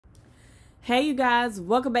Hey you guys,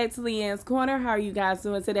 welcome back to Leanne's Corner. How are you guys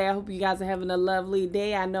doing today? I hope you guys are having a lovely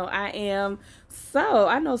day. I know I am. So,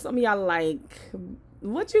 I know some of y'all like,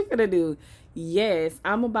 what you finna do? Yes,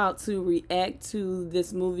 I'm about to react to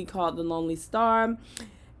this movie called The Lonely Star.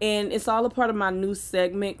 And it's all a part of my new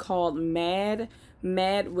segment called MAAD.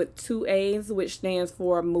 MAAD with two A's, which stands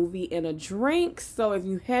for movie and a drink. So if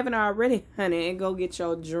you haven't already, honey, go get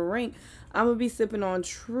your drink. I'm going to be sipping on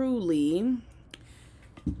Truly.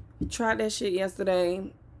 Tried that shit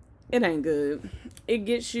yesterday. It ain't good. It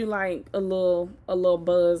gets you like a little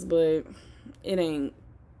buzz, but it ain't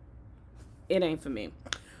for me.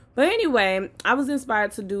 But anyway, I was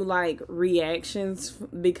inspired to do like reactions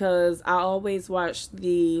because I always watch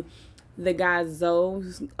the guy Zoe.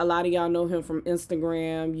 A lot of y'all know him from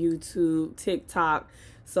Instagram, YouTube, TikTok.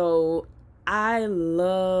 So I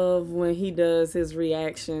love when he does his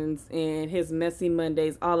reactions and his messy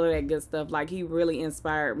Mondays, all of that good stuff. Like, he really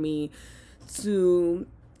inspired me to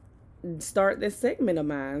start this segment of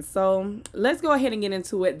mine. So let's go ahead and get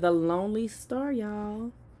into it. The Lonely Star,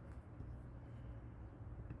 y'all.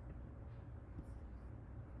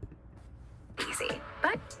 Easy,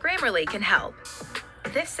 but Grammarly can help.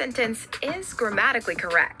 This sentence is grammatically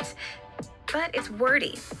correct, but it's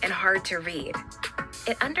wordy and hard to read.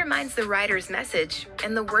 It undermines the writer's message,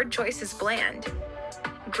 and the word choice is bland.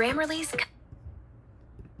 Grammarly's...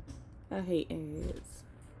 I hate ads.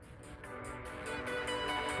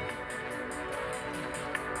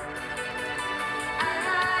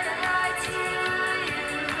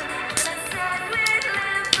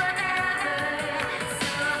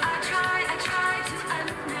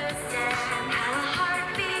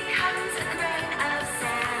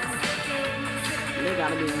 They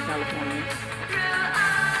gotta be in California.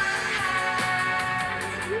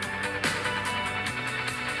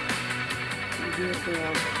 Good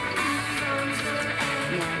girl.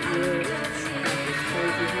 Not good. Got this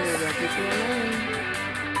crazy hair wrapped into a line.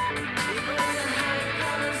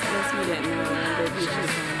 Let's meet at 9. Go get you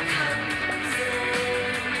some.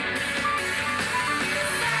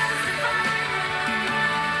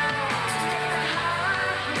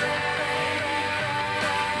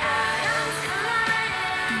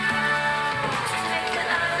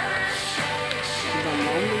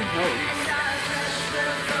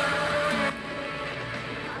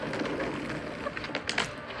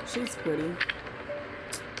 She's pretty.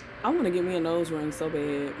 I want to get me a nose ring so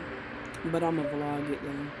bad, but I'm going to vlog it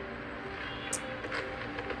though.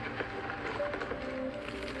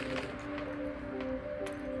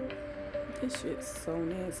 This shit's so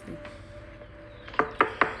nasty.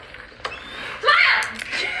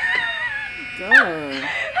 Duh.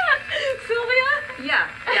 Sylvia? Yeah.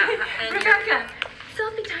 And Rebecca.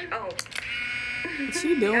 Selfie time. Oh. What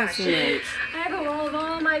she doing too much? I have a wall of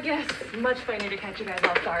all my guests. Much funnier to catch you guys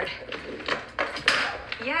off guard.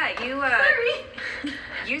 Yeah, Sorry.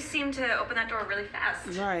 you seem to open that door really fast.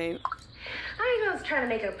 Right. I was trying to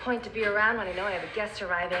make it a point to be around when I know I have a guest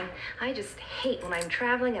arriving. I just hate when I'm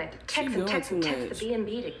traveling and I have to text and text and text the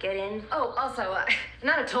B&B to get in. Oh, also,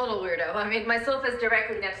 not a total weirdo. I mean, my sofa's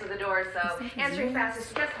directly next to the door, so answering fast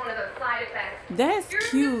is just one of those side effects. That's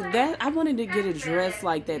cute. I wanted to get a dress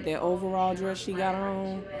like that overall dress she got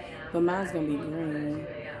on, but mine's gonna be green.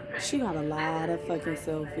 She got a lot of fucking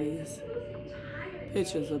selfies.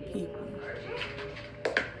 Pictures of people.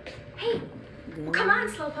 Hey, well, come on,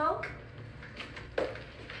 slowpoke.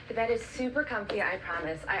 The bed is super comfy, I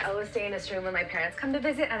promise. I always stay in this room when my parents come to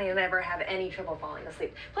visit, and I never have any trouble falling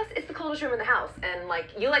asleep. Plus, it's the coldest room in the house, and, like,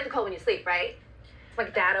 you like the cold when you sleep, right?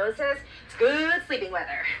 Like Dad always says, it's good sleeping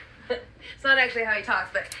weather. It's not actually how he talks,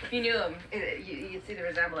 but if you knew him, you'd see the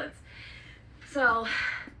resemblance. So,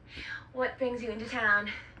 what brings you into town?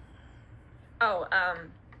 Oh,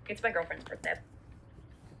 it's my girlfriend's birthday.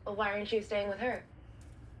 Well, why aren't you staying with her?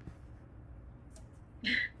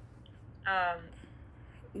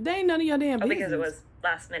 They ain't none of your damn business. Because it was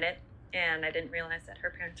last minute, and I didn't realize that her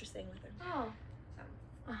parents were staying with her.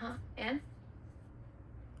 Oh. Uh-huh. And?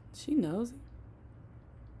 She knows it.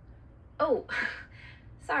 Oh,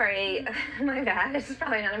 sorry. My bad. This is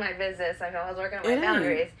probably none of my business. I was working on my It ain't.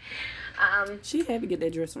 boundaries. She had to get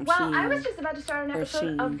that dress from Well, Shein. I was just about to start an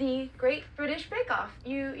episode of Shein. the Great British Bake Off.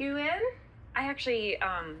 You in? I actually,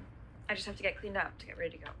 I just have to get cleaned up to get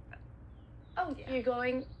ready to go. But, Oh, yeah. you're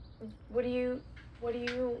going. What are you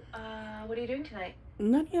doing tonight?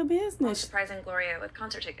 None of your I'm business. surprising Gloria with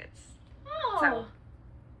concert tickets. Oh, So-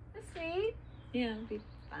 that's sweet. Yeah, it'll be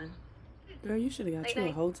fun. Girl, you should have got Late you a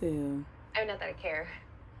night. hotel. I mean, not that I care.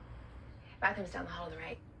 Bathroom's down the hall to the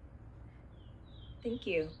right. Thank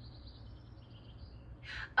you.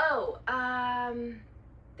 Oh,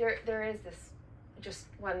 there is this just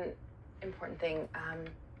one important thing.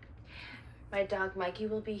 My dog Mikey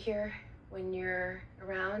will be here when you're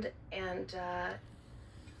around, and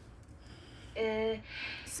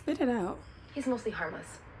Spit it out. he's mostly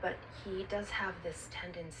harmless, but he does have this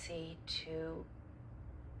tendency to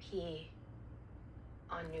pee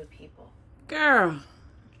on new people. Girl.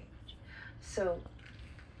 So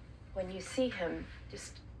when you see him,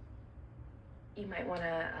 you might want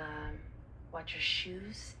to watch your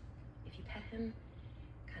shoes if you pet him.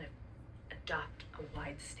 Kind of adopt a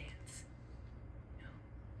wide stance.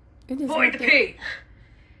 Avoid the pee!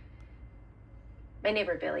 My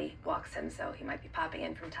neighbor Billy walks him, so he might be popping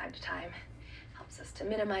in from time to time. Helps us to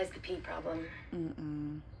minimize the pee problem.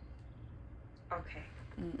 Okay.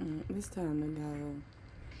 It's time to go.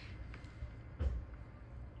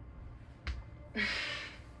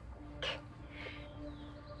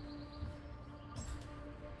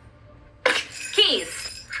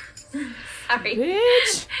 Keys! Sorry.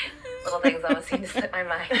 Bitch! Little things always seem to slip my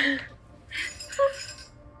mind.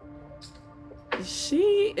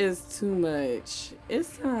 She is too much.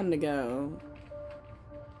 It's time to go.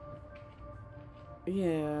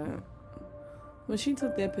 Yeah. When she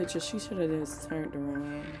took that picture, she should have just turned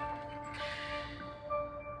around.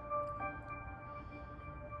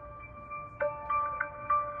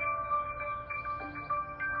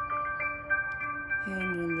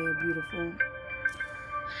 Hang in there, beautiful.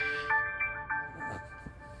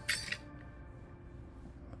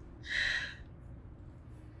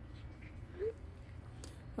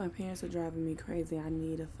 My parents are driving me crazy. I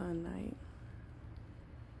need a fun night.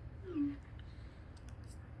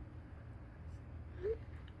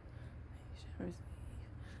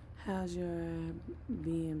 How's your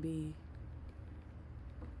B&B?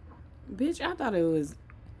 Bitch, I thought it was...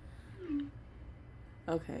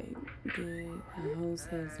 Okay, good. The host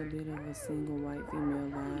has a bit of a single white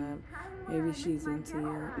female vibe. Maybe she's into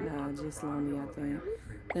you. Nah, just lonely, I think.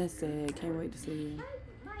 That's sad. Can't wait to see you.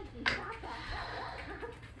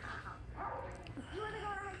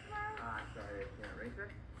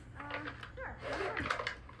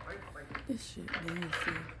 This shit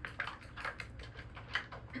nasty.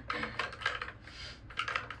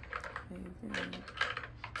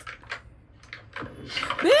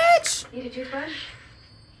 Bitch! Need a toothbrush?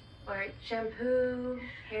 Or shampoo,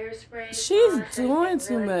 hairspray? She's doing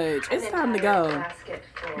too much. It's time to go. Basket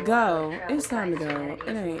full Go. of travel It's time to supplies go. amenities It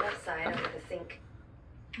on the ain't. left side under the sink.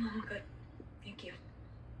 Oh, good. Thank you.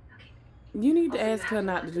 You need to Also, you ask her have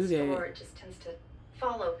not to do the door, that. It just tends to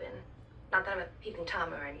fall open. Not that I'm a peeping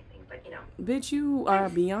Tom or anything, but you know. Bitch, you are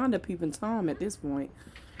beyond a peeping Tom at this point.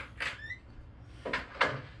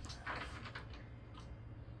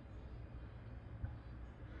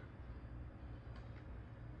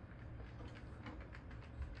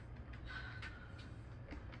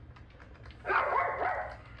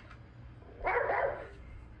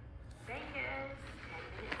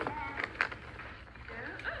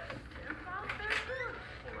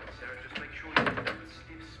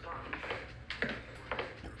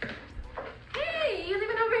 Hey, you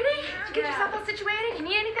leaving already? Did you get yourself all situated? You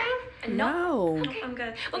need anything? No. I'm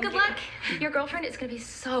good. Well, good luck. Your girlfriend is gonna be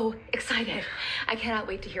so excited. I cannot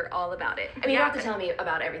wait to hear all about it. I mean, you don't have to tell me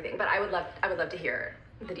about everything, but I would love to hear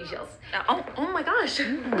the details. Oh my gosh.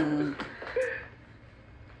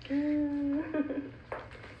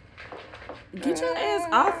 Get your ass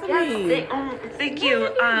off of me. Thank you.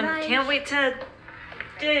 Can't wait to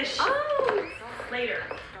dish. Oh, Later.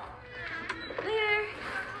 there.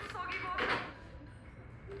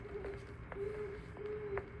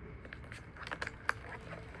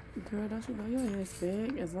 Girl, don't you go your ass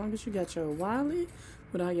back. As long as you got your wallet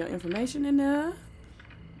with all your information in there,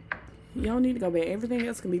 you don't need to go back. Everything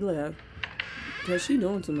else can be left. Because she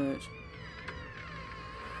doing too much.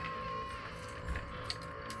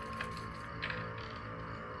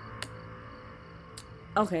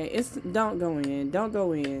 Okay, it's... Don't go in. Don't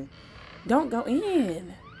go in. Don't go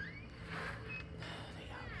in.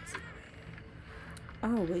 They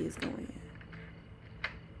always go in.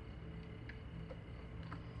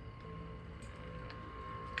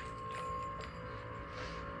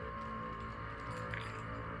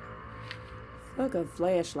 Fuck a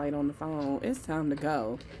flashlight on the phone. It's time to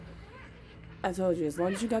go. I told you, as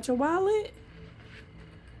long as you got your wallet,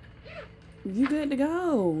 you good to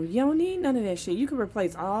go. You don't need none of that shit. You can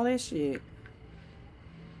replace all that shit.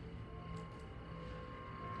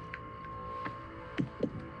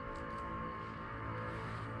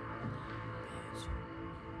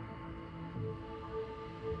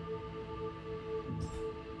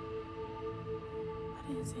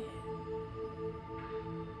 What is it?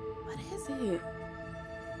 What is it?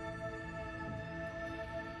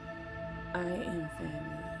 I am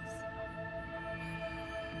fabulous.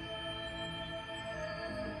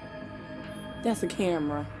 That's a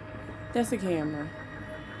camera. That's a camera.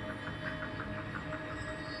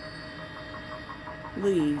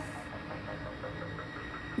 Leave.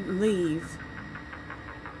 Leave.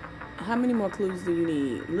 How many more clues do you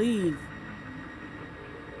need? Leave.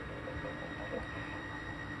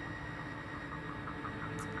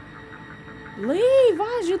 Leave.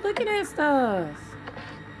 Why is you looking at stuff?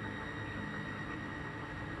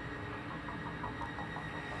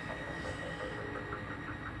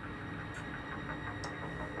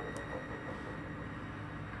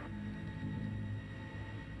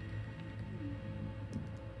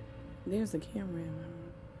 There's a camera in my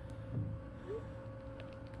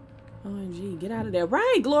room. OMG, get out of there.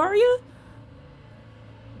 Right, Gloria?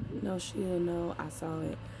 No, she'll know. I saw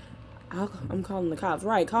it. I'm calling the cops.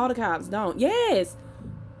 Right, call the cops. Don't. Yes!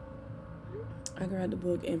 I grabbed the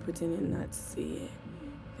book and pretended not to see it.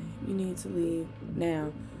 You need to leave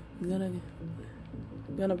now. I'm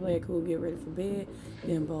gonna play it cool, get ready for bed.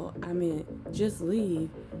 Then, bolt. I mean, just leave.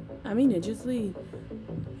 I mean it, just leave.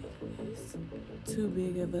 It's too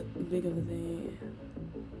big of a thing.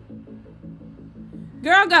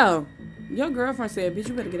 Girl, go. Your girlfriend said, bitch,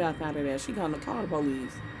 you better get out of there. She gonna call the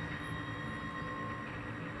police.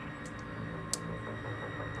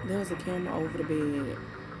 There's a camera over the bed.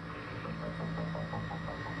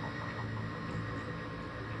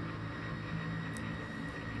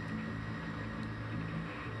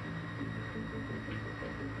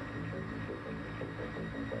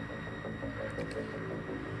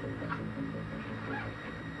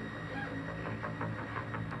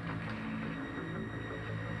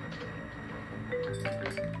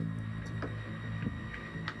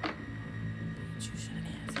 You should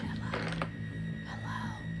answer. Hello. Hello.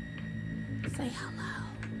 Say hello.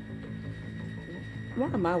 Why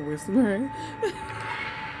am I whispering?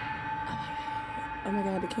 Oh my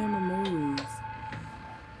god, the camera moves.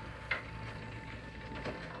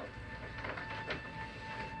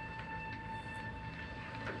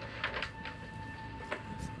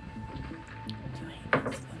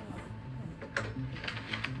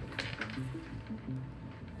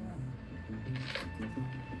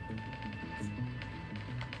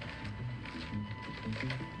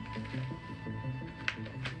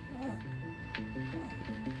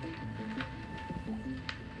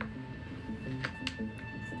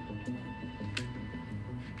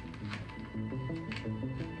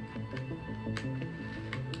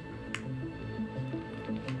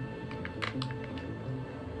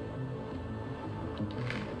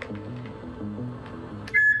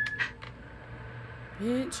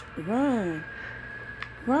 Bitch, run.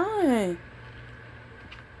 Run.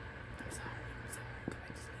 I'm sorry. Go back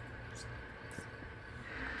to sleep.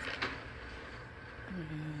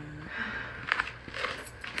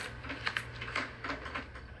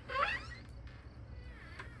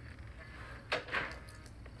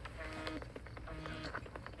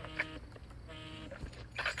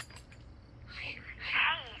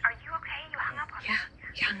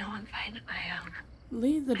 Yeah, no, I'm fine.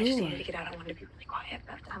 Leave the I just door. needed to get out. I wanted to be really quiet,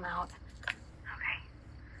 but I'm out. Okay.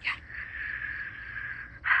 Yeah.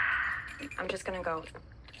 I'm just gonna go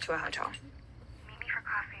to a hotel. Meet me for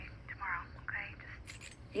coffee tomorrow, okay?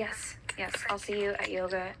 Yes. I'll see you at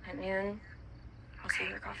yoga at noon. I'll see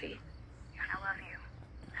you at coffee. Yeah, I love you.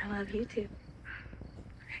 I love you too.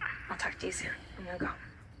 I'll talk to you soon. I'm gonna go. All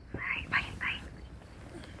right, bye.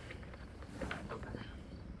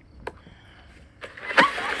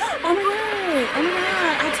 Oh my god.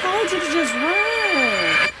 I told you to just run.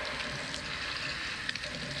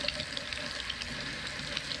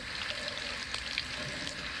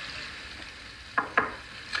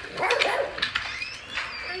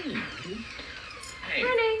 Hey.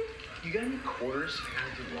 Morning. You got any quarters? I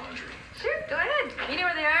gotta do laundry. Sure, go ahead. You know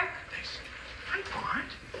where they are. Thanks. Hi,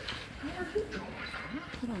 Bart. How are you doing,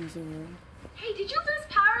 huh? Hold on, Zora. Hey, did you lose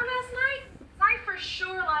power last night? I for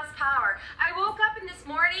sure lost power. I woke up in this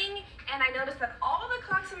morning and I noticed that all the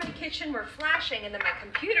clocks in my kitchen were flashing and then my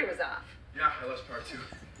computer was off. Yeah, I lost power too.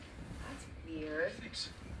 That's weird. Thanks.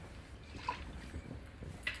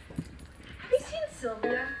 Have you seen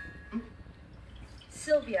Sylvia?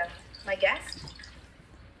 Sylvia, my guest?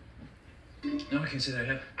 No, I can't say that I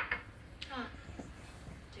have. Huh.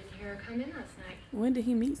 Didn't hear her come in last night. When did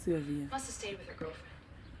he meet Sylvia? Must have stayed with her girlfriend.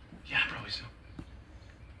 Yeah, probably so.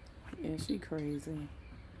 Yeah, she crazy.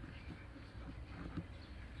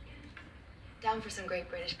 Down for some Great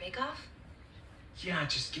British Bake Off? Yeah,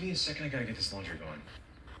 just give me a second. I gotta get this laundry going.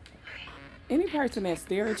 Any person that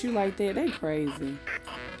stare at you like that, they crazy.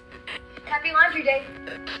 Happy Laundry Day.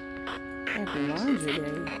 Happy laundry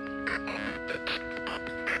day.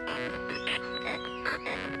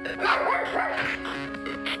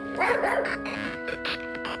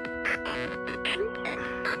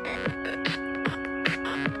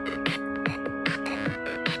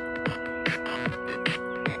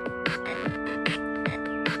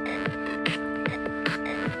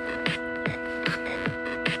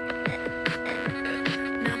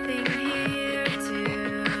 Nothing here to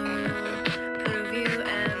prove you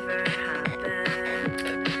ever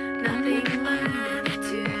happened. Nothing left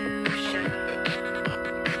to show.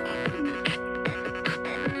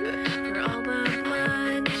 For all the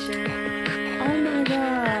bloodshed Oh my and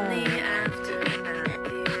God. the aftermath,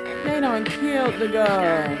 They done killed the you girl.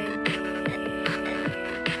 guide me.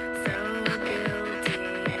 So guilty.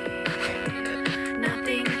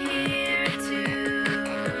 Nothing here to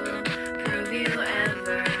prove you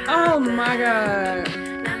ever Oh my happened.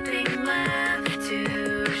 God. Nothing left to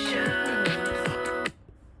show.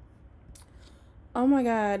 Oh my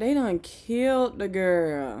God. They done killed the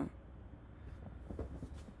girl.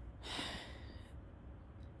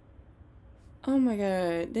 Oh my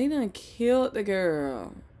God. They done killed the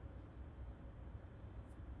girl.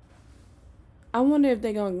 I wonder if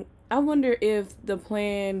the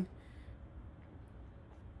plan,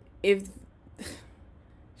 if,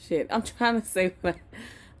 shit, I'm trying to say what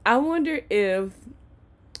I wonder if,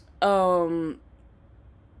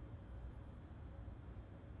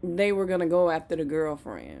 they were gonna go after the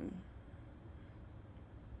girlfriend,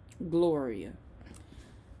 Gloria.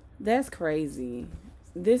 That's crazy.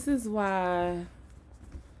 This is why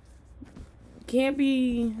can't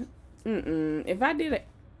be. If I did it,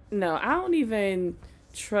 no, I don't even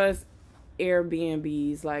trust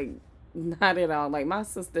Airbnbs. Like, not at all. Like my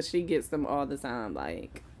sister, she gets them all the time.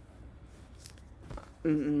 Like, I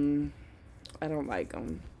don't like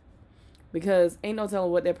them because ain't no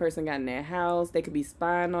telling what that person got in their house. They could be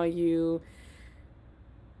spying on you.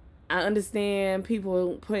 I understand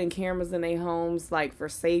people putting cameras in their homes, like, for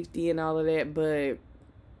safety and all of that, but,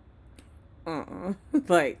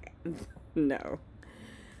 like, no.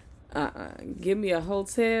 Give me a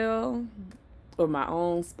hotel or my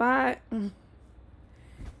own spot, and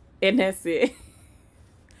that's it.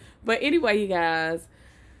 But anyway, you guys,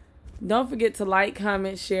 don't forget to like,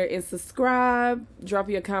 comment, share, and subscribe. Drop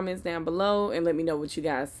your comments down below and let me know what you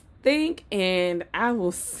guys think, and I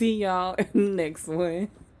will see y'all in the next one.